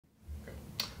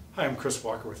Hi, I'm Chris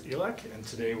Walker with ELAC, and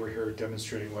today we're here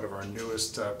demonstrating one of our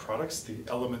newest products, the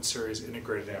Element Series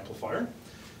Integrated Amplifier.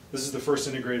 This is the first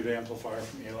integrated amplifier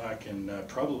from ELAC in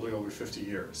probably over 50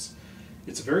 years.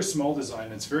 It's a very small design,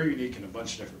 and it's very unique in a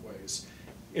bunch of different ways.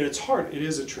 In its heart, it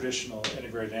is a traditional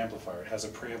integrated amplifier. It has a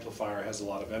preamplifier, it has a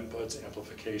lot of inputs,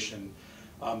 amplification.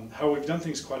 However, we've done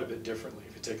things quite a bit differently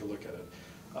if you take a look at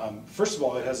it. First of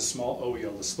all, it has a small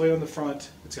OEL display on the front.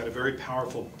 It's got a very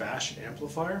powerful bash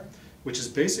amplifier, which is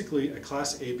basically a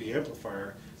Class AB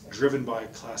amplifier driven by a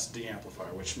Class D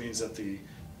amplifier, which means that the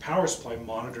power supply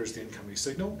monitors the incoming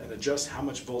signal and adjusts how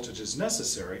much voltage is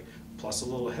necessary, plus a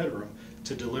little headroom,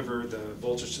 to deliver the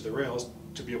voltage to the rails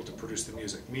to be able to produce the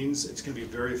music. It means it's going to be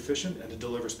very efficient and it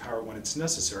delivers power when it's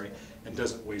necessary and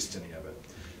doesn't waste any of it.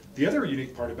 The other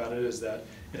unique part about it is that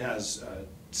it has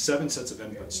 7 sets of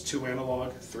inputs, 2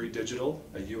 analog, 3 digital,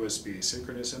 a USB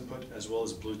synchronous input, as well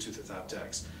as Bluetooth with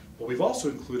aptX. But we've also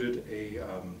included a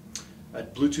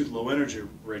Bluetooth low energy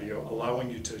radio, allowing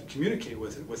you to communicate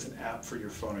with it with an app for your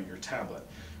phone or your tablet.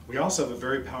 We also have a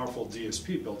very powerful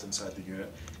DSP built inside the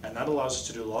unit, and that allows us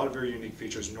to do a lot of very unique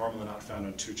features normally not found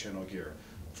on 2-channel gear.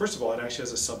 First of all, it actually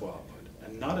has a sub output,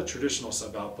 and not a traditional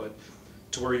sub output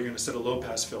to where you're going to set a low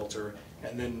pass filter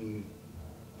and then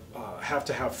have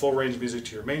to have full range music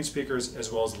to your main speakers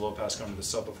as well as the low pass going to the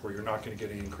subwoofer where you're not going to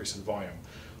get any increase in volume.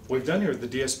 What we've done here with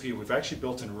the DSP, we've actually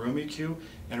built in room EQ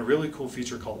and a really cool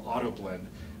feature called auto blend,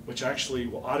 which actually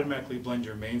will automatically blend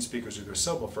your main speakers with your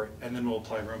subwoofer and then we'll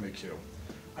apply room EQ.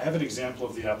 I have an example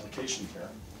of the application here.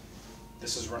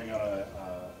 This is running on a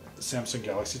Samsung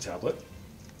Galaxy tablet.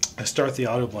 I start the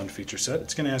auto blend feature set.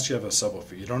 It's going to ask you to have a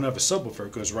subwoofer. You don't have a subwoofer,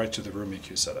 it goes right to the room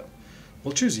EQ setup.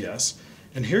 We'll choose yes.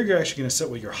 And here you're actually going to set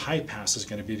what your high pass is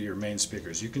going to be to your main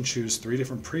speakers. You can choose 3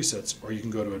 different presets, or you can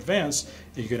go to advanced,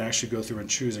 and you can actually go through and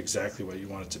choose exactly what you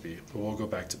want it to be. But we'll go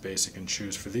back to basic and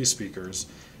choose for these speakers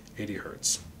 80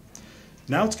 Hertz.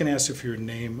 Now it's going to ask you for your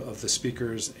name of the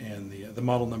speakers and the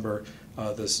model number,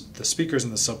 the speakers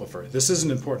and the subwoofer. This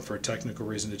isn't important for a technical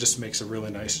reason. It just makes a really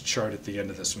nice chart at the end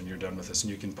of this when you're done with this,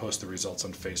 and you can post the results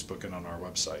on Facebook and on our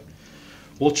website.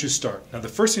 We'll choose start. Now the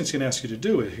first thing it's going to ask you to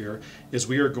do here is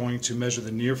we are going to measure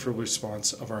the near field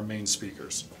response of our main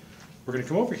speakers. We're going to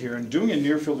come over here, and doing a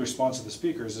near field response of the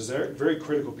speakers is very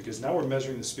critical because now we're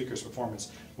measuring the speaker's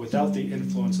performance without the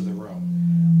influence of the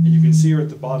room. And you can see here at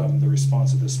the bottom the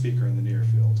response of the speaker in the near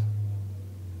field.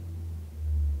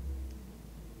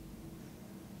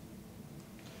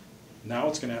 Now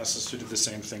it's going to ask us to do the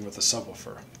same thing with the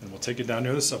subwoofer. And we'll take it down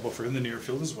near the subwoofer in the near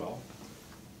field as well,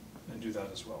 and do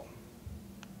that as well.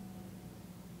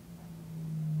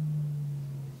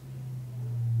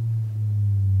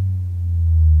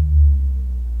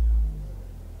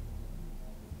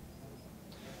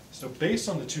 So based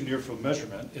on the 2 near field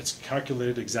measurement, it's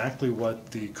calculated exactly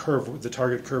what the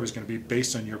target curve is going to be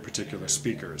based on your particular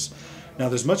speakers. Now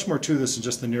there's much more to this than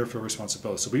just the near field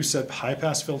responsibility. So we've set high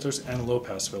pass filters and low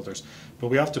pass filters, but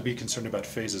we have to be concerned about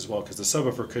phase as well because the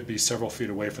subwoofer could be several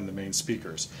feet away from the main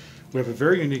speakers. We have a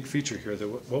very unique feature here that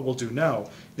what we'll do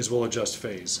now is we'll adjust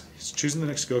phase. So choosing the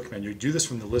next go command, you do this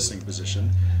from the listening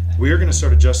position. We are going to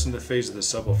start adjusting the phase of the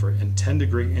subwoofer in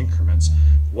 10-degree increments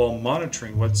while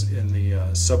monitoring what's in the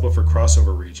subwoofer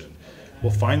crossover region.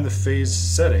 We'll find the phase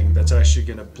setting that's actually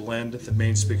going to blend the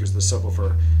main speakers of the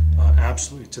subwoofer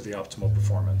absolutely to the optimal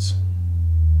performance.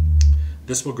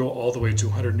 This will go all the way to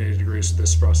 180 degrees, so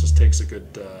this process takes a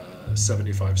good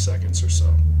 75 seconds or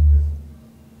so.